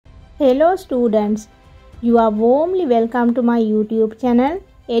Hello students, you are warmly welcome to my YouTube channel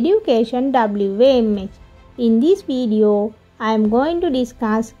Education WAMH. In this video, I am going to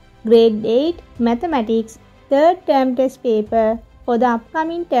discuss Grade 8 Mathematics 3rd term test paper for the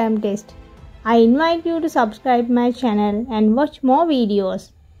upcoming term test. I invite you to subscribe my channel and watch more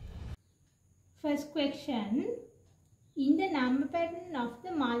videos. First question. In the number pattern of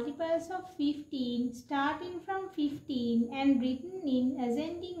the multiples of 15, starting from 15 and written in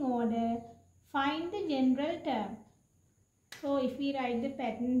ascending order, find the general term. So, if we write the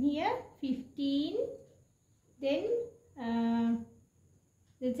pattern here, 15, then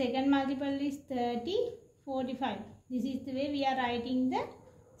the second multiple is 30, 45. This is the way we are writing the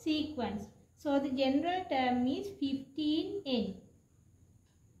sequence. So, the general term is 15n.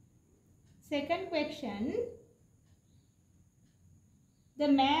 Second question. The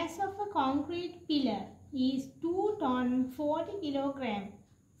mass of a concrete pillar is 2 ton 40 kilogram.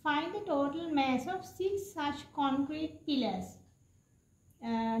 Find the total mass of 6 such concrete pillars.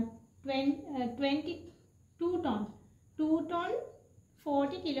 22 ton. 2 ton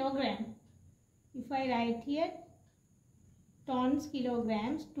 40 kilogram. If I write here tons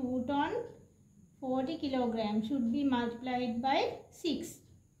kilograms, 2 ton 40 kilogram should be multiplied by 6.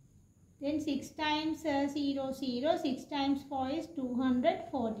 Then 6 times 0, 0, 6 times 4 is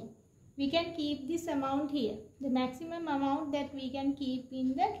 240. We can keep this amount here. The maximum amount that we can keep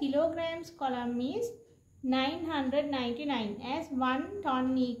in the kilograms column is 999 as 1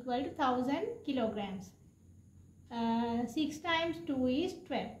 ton equal to 1000 kilograms. 6 times 2 is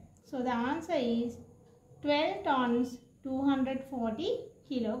 12. So the answer is 12 tons 240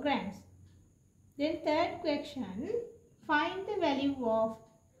 kilograms. Then third question, find the value of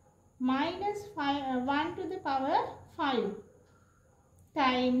minus 1 to the power 5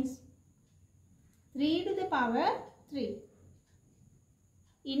 times 3 to the power 3.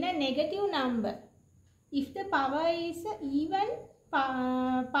 In a negative number, if the power is even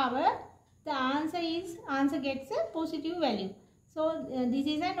power, the answer gets a positive value. So this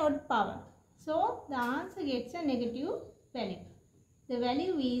is an odd power. So the answer gets a negative value. The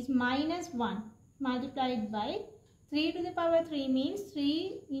value is minus 1 multiplied by 3 to the power 3 means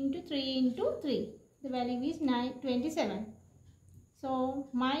 3 into 3 into 3. The value is 27. So,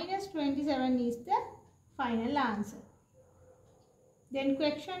 minus 27 is the final answer. Then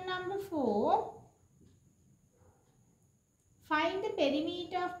question number 4. Find the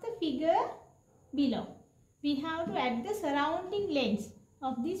perimeter of the figure below. We have to add the surrounding lengths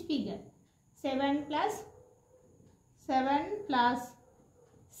of this figure. 7 plus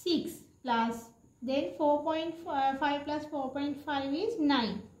 6 plus then 4.5 plus 4.5 is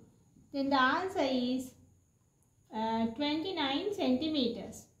 9. Then the answer is 29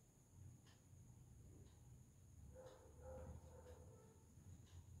 centimeters.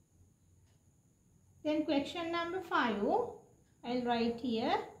 Then question number 5, I'll write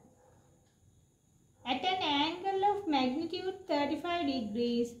here. At an angle of magnitude 35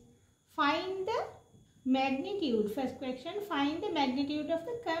 degrees, find the magnitude. First question, find the magnitude of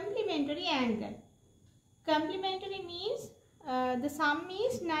the complementary angle. Complementary means the sum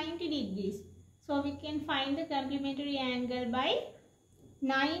is 90 degrees. So we can find the complementary angle by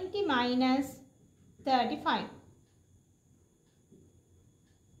 90 minus 35.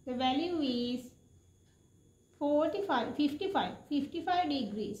 The value is 55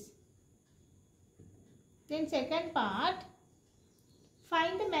 degrees. Then second part,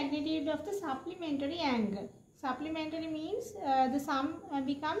 find the magnitude of the supplementary angle. Supplementary means the sum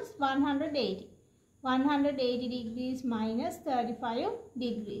becomes 180. 180 degrees minus 35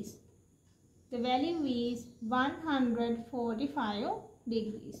 degrees. The value is 145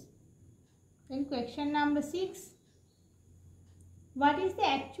 degrees. Then question number 6. What is the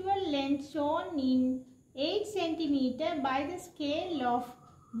actual length shown in 8 cm by the scale of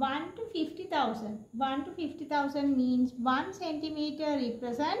 1 to 50,000? 1 to 50,000 means 1 centimeter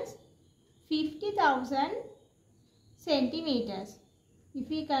represents 50,000 centimeters. If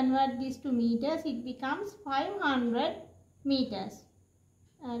we convert this to meters, it becomes 500 meters.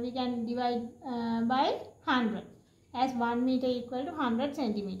 We can divide by 100 as 1 meter equal to 100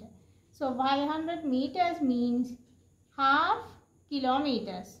 centimeter. So 500 meters means half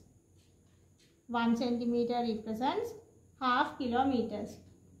kilometers. 1 centimeter represents half kilometers.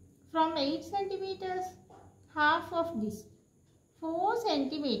 From 8 centimeters, half of this, 4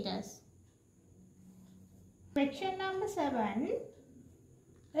 centimeters. Question number 7.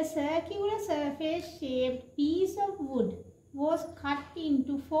 A circular surface shaped piece of wood was cut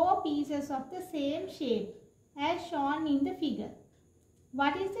into 4 pieces of the same shape as shown in the figure.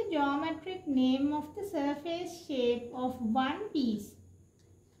 What is the geometric name of the surface shape of one piece?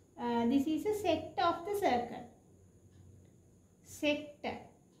 this is a sector of the circle. Sector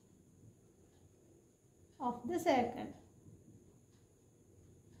of the circle.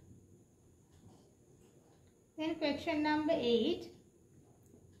 Then question number 8.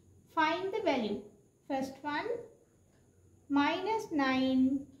 Find the value. First one,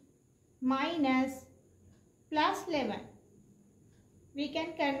 -9 minus plus 11. We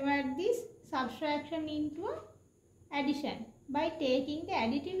can convert this subtraction into addition by taking the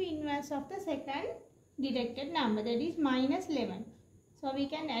additive inverse of the second directed number, that is -11. So we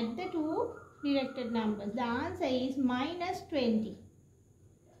can add the two directed numbers. The answer is -20.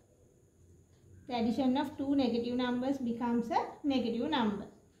 The addition of two negative numbers becomes a negative number.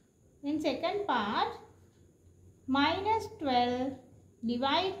 In second part, -12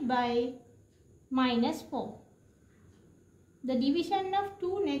 divided by -4. The division of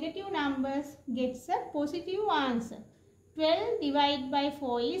two negative numbers gets a positive answer. 12 divided by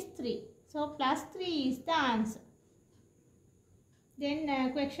 4 is 3. So plus 3 is the answer.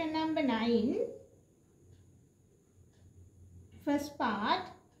 Then question number 9. First part.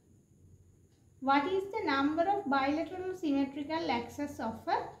 What is the number of bilateral symmetrical axes of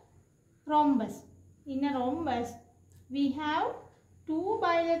a rhombus? In a rhombus, we have two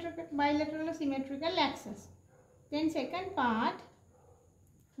bilateral symmetrical axes. Then second part,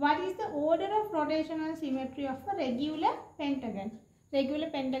 what is the order of rotational symmetry of a regular pentagon? Regular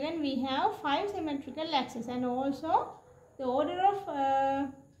pentagon, we have 5 symmetrical axes, and also the order of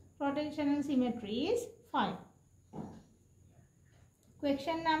rotational symmetry is 5.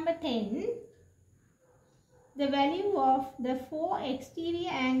 Question number 10. The value of the 4 exterior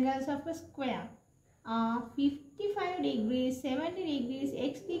angles of a square are 55 degrees, 70 degrees,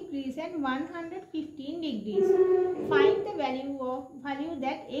 x degrees and 115 degrees. Find the value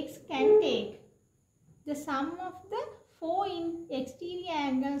that x can take. The sum of the 4 exterior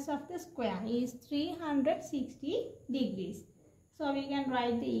angles of the square is 360 degrees. So we can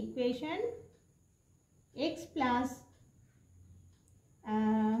write the equation x plus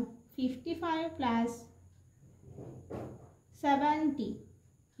 55 plus 70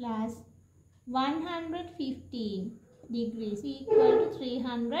 plus 115 degrees equal to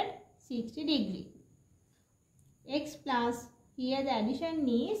 360 degree. X plus, here the addition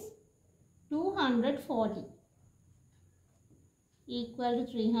is 240 equal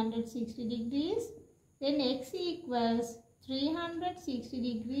to 360 degrees. Then x equals 360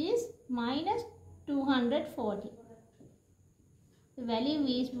 degrees minus 240. The value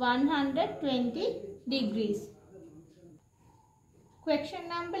is 120 degrees. Question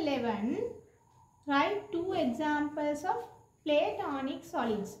number 11. Write 2 examples of platonic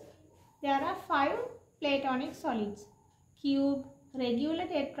solids. There are 5 platonic solids. Cube, regular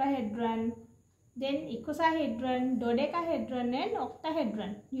tetrahedron, then icosahedron, dodecahedron and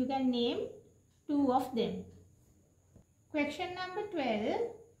octahedron. You can name 2 of them. Question number 12.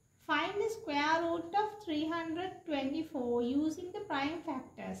 Find the square root of 324 using the prime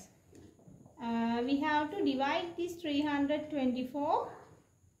factors. We have to divide this 324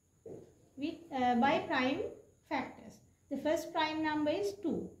 by prime factors. The first prime number is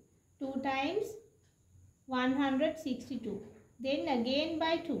 2. 2 times 162. Then again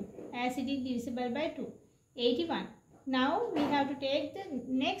by 2, as it is divisible by 2. 81. Now we have to take the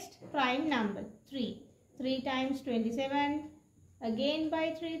next prime number, 3. 3 times 27. Again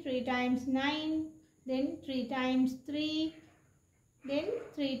by 3. 3 times 9. Then 3 times 3. Then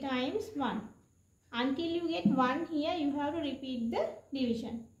 3 times 1. Until you get 1 here, you have to repeat the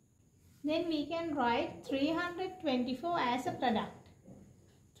division. Then we can write 324 as a product.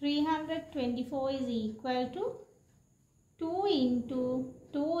 324 is equal to 2 into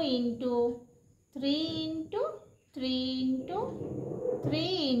 2 into 3 into 3 into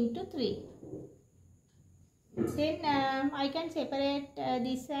 3 into 3. Then I can separate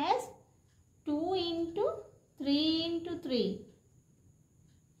this as 2 into 3 into 3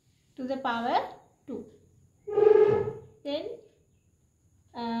 to the power 2. Then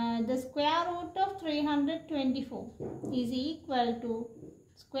the square root of 324 is equal to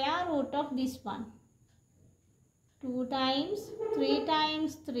square root of this one. 2 times 3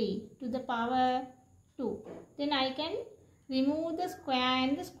 times 3 to the power 2. Then I can remove the square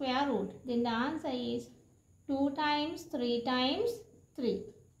and the square root. Then the answer is 2 times 3 times 3.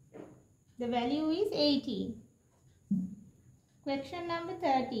 The value is 18. Question number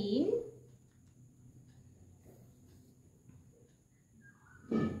 13.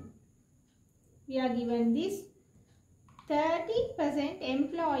 We are given this 30%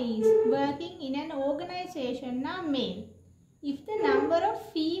 employees working in an organization are male. If the number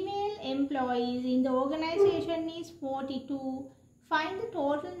of female employees in the organization is 42, Find the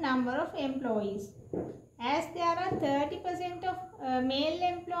total number of employees. As there are 30% of male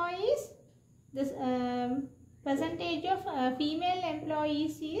employees, the percentage of female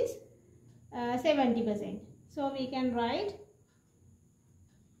employees is 70%. So we can write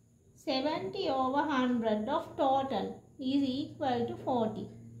 70 over 100 of total is equal to 40.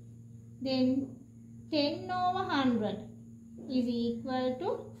 Then 10 over 100 is equal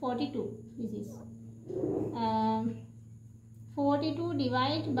to 42. This is 42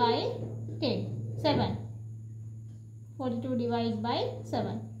 divided by 10, 7. 42 divided by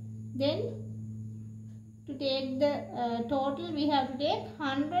 7. Then to take the total, we have to take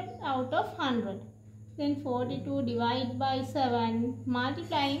 100 out of 100. Then 42 divided by 7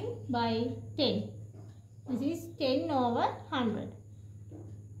 multiplying by 10. This is 10 over 100.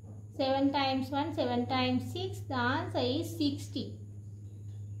 7 times 1, 7 times 6, the answer is 60.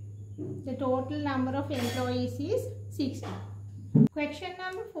 The total number of employees is 60. Question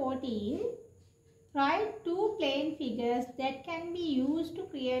number 14. Write two plane figures that can be used to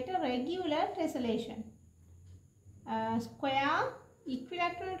create a regular tessellation. Square,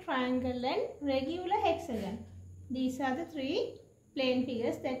 equilateral triangle and regular hexagon. These are the three plane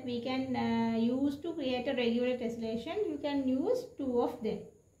figures that we can use to create a regular tessellation. You can use two of them.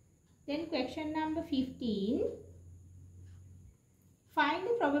 Then question number 15. Find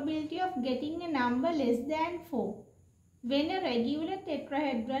the probability of getting a number less than 4 when a regular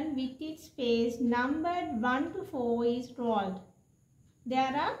tetrahedron with its face numbered 1 to 4 is rolled.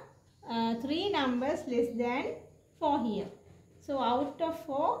 There are 3 numbers less than 4 here. So out of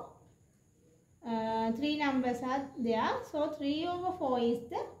 4, 3 numbers are there. So 3 over 4 is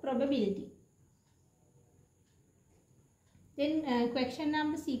the probability. Then question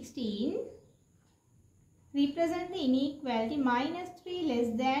number 16. Represent the inequality minus 3 less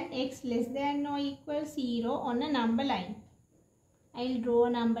than x less than or equal 0 on a number line. I will draw a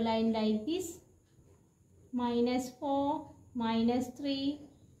number line like this. Minus 4, minus 3,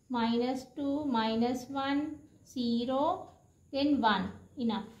 minus 2, minus 1, 0, then 1.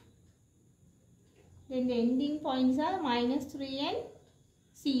 Enough. Then the ending points are minus 3 and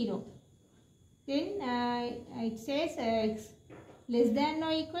 0. Then it says x less than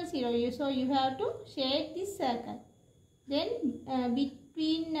or equal 0. So you have to shade this circle. Then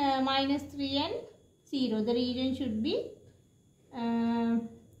between minus 3 and 0, the region should be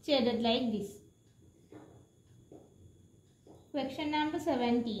shaded like this. Question number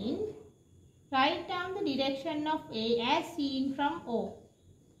 17. Write down the direction of A as seen from O.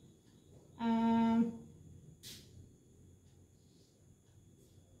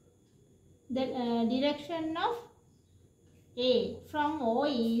 The direction of A from O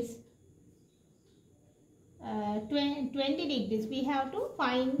is 20 degrees. We have to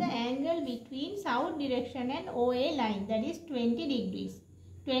find the angle between south direction and OA line, that is 20 degrees.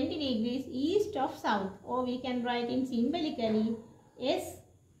 20 degrees east of south, or we can write in symbolically S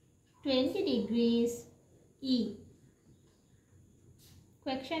 20 degrees E.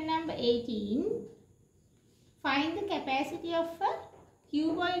 Question number 18. Find the capacity of a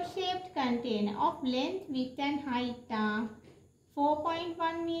cuboid shaped container of length, width and height are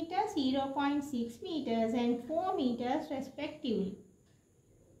 4.1 meters, 0.6 meters and 4 meters respectively.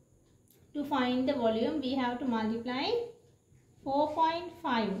 To find the volume, we have to multiply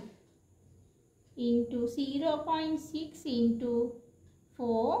 4.5 into 0.6 into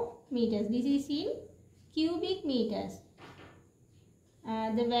 4 meters. This is in cubic meters.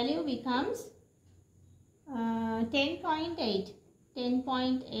 The value becomes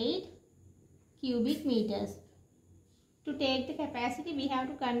 10.8 cubic meters. To take the capacity, we have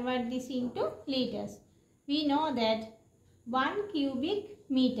to convert this into liters. We know that 1 cubic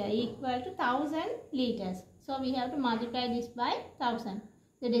meter equal to 1000 liters. So we have to multiply this by 1000.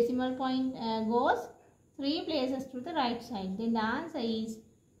 The decimal point goes 3 places to the right side. Then the answer is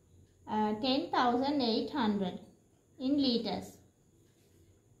 10,800 in liters.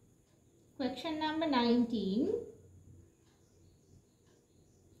 Question number 19.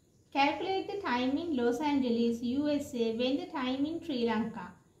 Calculate the time in Los Angeles, USA when the time in Sri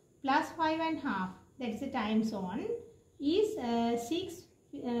Lanka plus 5.5, that is the time zone, is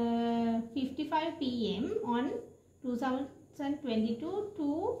 6:55 p.m. on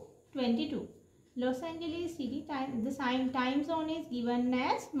 2022-22. Los Angeles city time, the time zone is given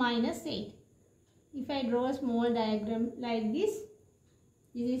as -8. If I draw a small diagram like this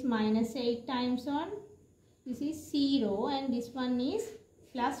is -8 time zone, this is 0 and this one is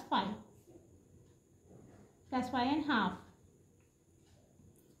plus 5 and half.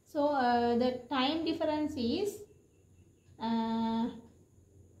 So the time difference is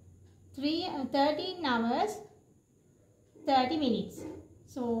 13 hours 30 minutes.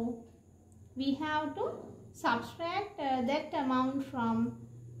 So we have to subtract that amount from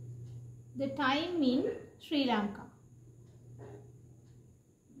the time in Sri Lanka.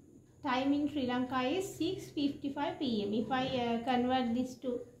 Time in Sri Lanka is 6:55 p.m. If I convert this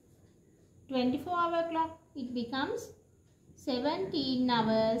to 24-hour clock, it becomes 17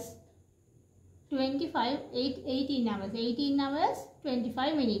 hours 18 hours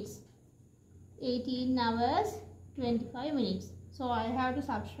 25 minutes. 18 hours 25 minutes. So I have to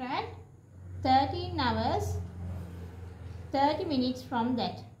subtract 13 hours 30 minutes from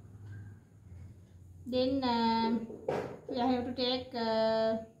that. Then I have to take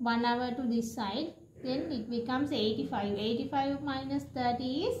 1 hour to this side. Then it becomes 85. 85 minus 30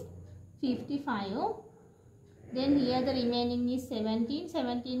 is 55. Then here the remaining is 17.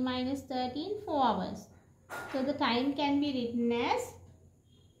 17 minus 13, 4 hours. So the time can be written as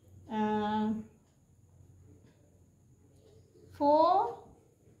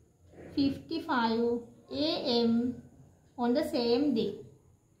 4:55 a.m. on the same day,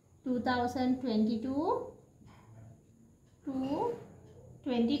 2022 to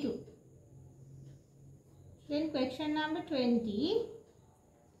 22. Then question number 20.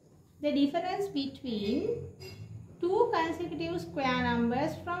 The difference between two consecutive square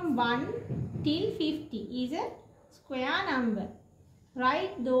numbers from 1 till 50 is a square number.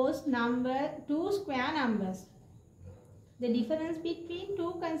 Write those two square numbers. The difference between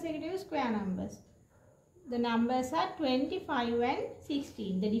two consecutive square numbers. The numbers are 25 and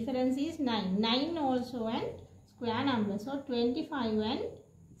 16. The difference is 9. 9 also an square number. So 25 and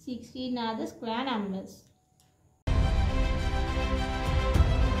 16 are the square numbers.